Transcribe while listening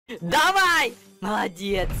Давай!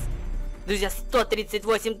 Молодец! Друзья,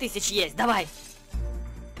 138 тысяч есть, давай!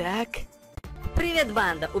 Так. Привет,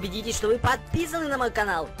 банда! Убедитесь, что вы подписаны на мой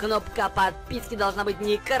канал. Кнопка подписки должна быть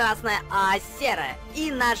не красная, а серая.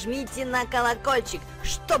 И нажмите на колокольчик,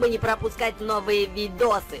 чтобы не пропускать новые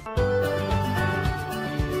видосы.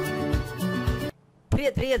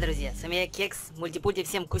 Привет, друзья! С вами я, Кекс, Мульти-Пульти,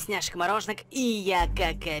 всем вкусняшек, мороженок. И я,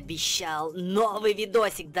 как и обещал, новый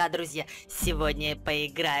видосик, да, друзья. Сегодня я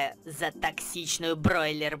поиграю за токсичную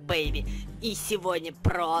бройлер Бейби. И сегодня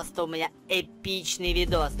просто у меня эпичный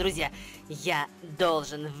видос. Друзья, я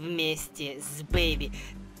должен вместе с Бейби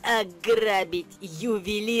ограбить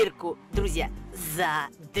ювелирку, друзья, за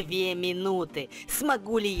 2 минуты.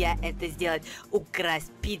 Смогу ли я это сделать?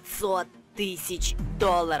 Украсть 500 тысяч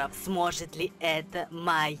долларов. Сможет ли это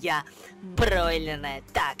моя бройлерная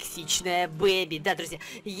токсичная Бейби? Да, друзья,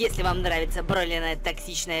 если вам нравится бройлерная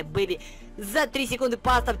токсичная Бейби, за 3 секунды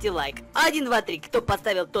поставьте лайк. 1, 2, 3. Кто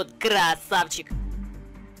поставил, тот красавчик.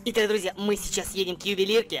 Итак, друзья, мы сейчас едем к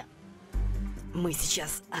ювелирке. Мы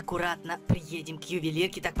сейчас аккуратно приедем к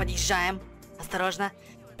ювелирке. Так, подъезжаем. Осторожно.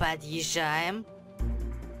 Подъезжаем.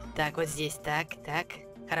 Так, вот здесь. Так.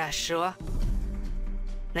 Хорошо.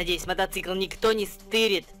 Надеюсь, мотоцикл никто не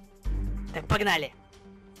стырит. Так, погнали.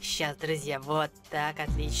 Сейчас, друзья, вот так,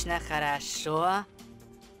 отлично, хорошо.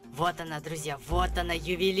 Вот она, друзья, вот она,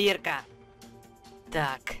 ювелирка.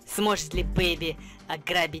 Так, сможет ли Бейби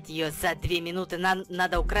ограбить ее за 2 минуты?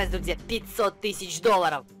 Надо украсть, друзья, 500 тысяч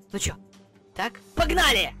долларов. Ну чё, так,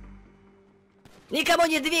 погнали! Никому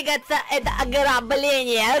не двигаться, это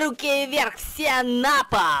ограбление. Руки вверх, все на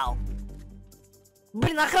пол.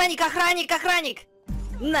 Блин, охранник!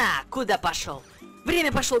 На, куда пошел?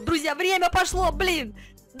 Время пошло, друзья, время пошло, блин!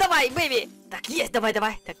 Давай, Бэби! Так, есть, давай.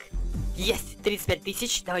 Так, есть, 35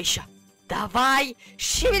 тысяч, давай еще. Давай,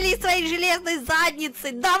 шевели своей железной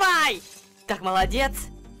задницей, давай! Так, молодец.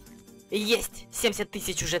 Есть, 70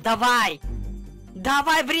 тысяч уже, давай!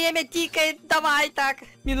 Давай, время тикает, давай, так,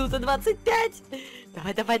 минута 25.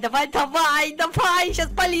 Давай,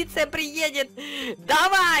 сейчас полиция приедет.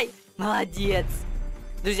 Давай! Молодец!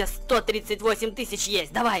 Друзья, 138 тысяч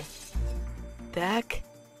есть, давай. Так.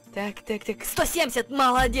 170,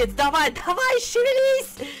 молодец, давай,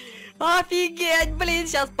 шевелись. Офигеть, блин,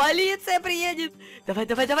 сейчас полиция приедет. Давай,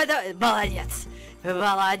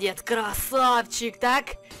 молодец, красавчик,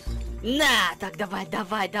 так. На, так, давай,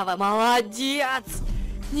 молодец.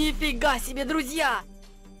 Нифига себе, друзья.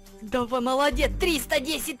 Давай, молодец,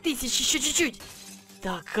 310 тысяч, еще чуть-чуть.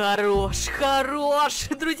 Так, хорош,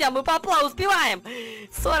 друзья, мы по плану успеваем.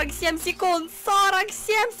 47 секунд,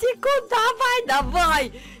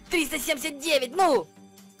 давай, 379, ну.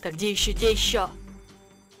 Так, где еще?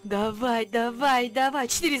 Давай,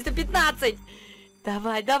 415.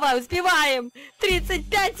 Давай, успеваем.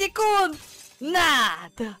 35 секунд. На,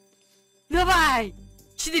 давай,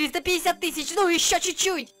 450 тысяч, ну, еще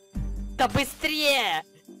чуть-чуть. Да быстрее.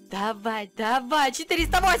 Давай,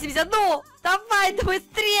 480, ну, давай,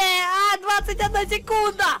 быстрее, 21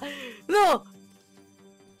 секунда,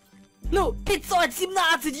 ну,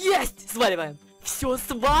 517, есть, сваливаем, все,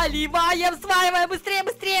 сваливаем, быстрее,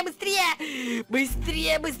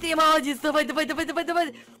 молодец, давай,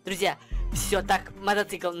 друзья, все, так,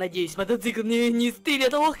 мотоцикл, надеюсь, мотоцикл не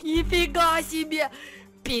стырит, ох, нифига себе,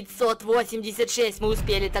 586 мы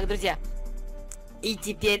успели, так, друзья. И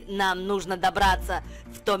теперь нам нужно добраться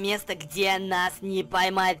в то место, где нас не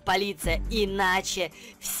поймает полиция, иначе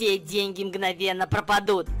все деньги мгновенно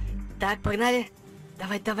пропадут. Так, погнали.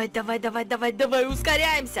 Давай,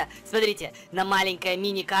 ускоряемся. Смотрите, на маленькой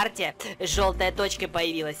мини-карте желтая точка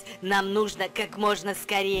появилась. Нам нужно как можно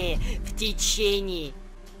скорее, в течение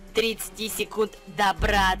 30 секунд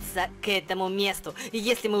добраться к этому месту. И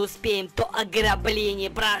если мы успеем, то ограбление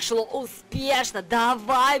прошло успешно.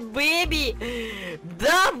 Давай, Бэби!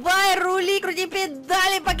 Давай, рули, крути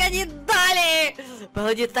педали, пока не дали!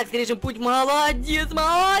 Молодец, так, срежем путь. Молодец,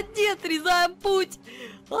 срезаем путь.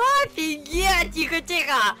 Офигеть,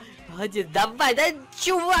 тихо. Молодец, давай, да,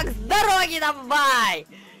 чувак, с дороги давай!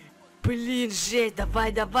 Блин, жесть,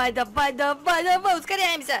 давай,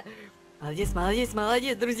 ускоряемся!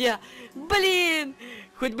 Молодец, друзья. Блин,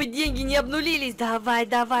 хоть бы деньги не обнулились. Давай,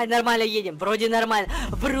 нормально едем. Вроде нормально.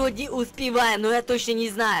 Вроде успеваем, но я точно не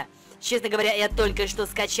знаю. Честно говоря, я только что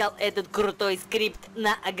скачал этот крутой скрипт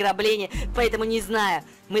на ограбление, поэтому не знаю.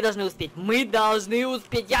 Мы должны успеть.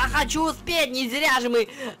 Я хочу успеть. Не зря же мы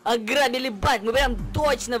ограбили банк. Мы прям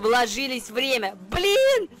точно вложились в время.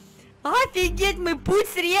 Блин, офигеть, мы путь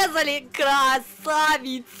срезали.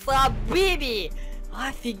 Красавица, Бэби.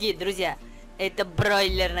 Офигеть, друзья. Это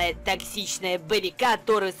бройлерная токсичная бэби,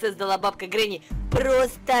 которую создала бабка Грэнни.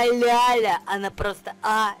 Просто ляля. Она просто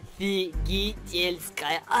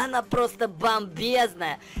офигительская. Она просто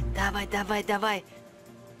бомбезная. Давай, давай, давай.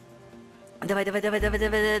 Давай, давай, давай, давай,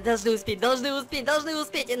 давай, должны успеть,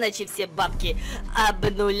 иначе все бабки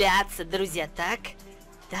обнулятся, друзья, так?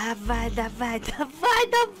 Давай, давай, давай,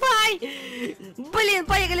 давай! Блин,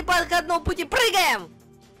 поехали по обходному пути, прыгаем!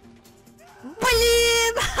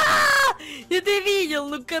 Блин! Ха! И ты видел,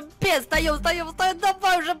 ну капец, встаем,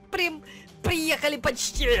 давай уже приехали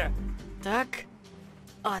почти! Так,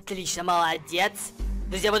 отлично, молодец!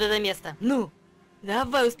 Друзья, вот это место, ну!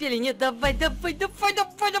 Давай, успели, нет, давай!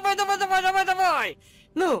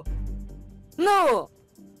 Ну!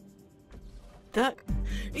 Так.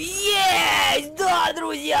 Есть! Да,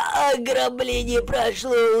 друзья, ограбление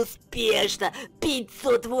прошло успешно!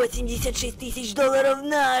 586 тысяч долларов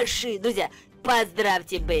наши! Друзья,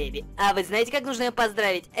 поздравьте Бэйби! А вы знаете, как нужно ее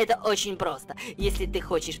поздравить? Это очень просто. Если ты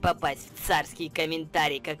хочешь попасть в царский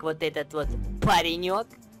комментарий, как вот этот вот паренек,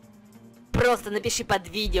 просто напиши под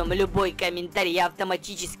видео любой комментарий, я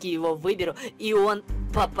автоматически его выберу, и он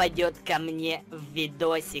попадет ко мне в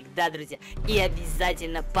видосик, да, друзья? И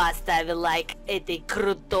обязательно поставь лайк этой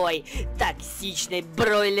крутой, токсичной,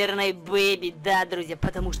 бройлерной бэби, да, друзья?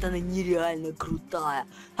 Потому что она нереально крутая.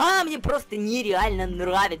 Она мне просто нереально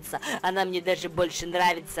нравится. Она мне даже больше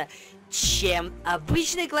нравится, чем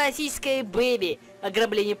обычная классическая бэби.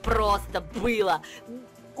 Ограбление просто было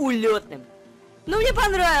улетным. Ну, мне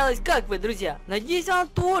понравилось, как вы, друзья? Надеюсь, вам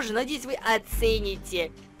тоже, надеюсь, вы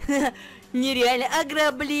оцените нереальное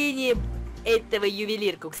ограбление этого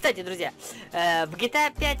ювелирку. Кстати, друзья, в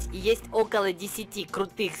GTA 5 есть около 10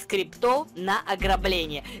 крутых скриптов на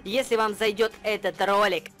ограбление. Если вам зайдет этот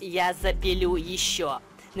ролик, я запилю еще.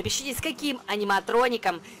 Напишите, с каким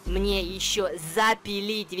аниматроником мне еще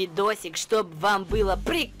запилить видосик, чтобы вам было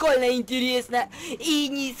прикольно, интересно и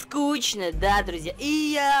не скучно, да, друзья?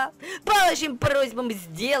 И я по вашим просьбам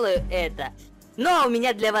сделаю это. Но у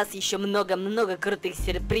меня для вас еще много-много крутых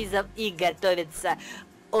сюрпризов, и готовится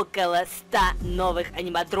около 100 новых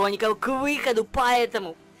аниматроников к выходу,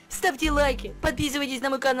 поэтому ставьте лайки, подписывайтесь на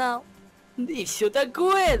мой канал. И все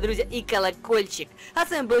такое, друзья, и колокольчик. А с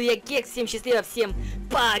вами был я, Кекс. Всем счастливо, всем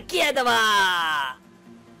покедова!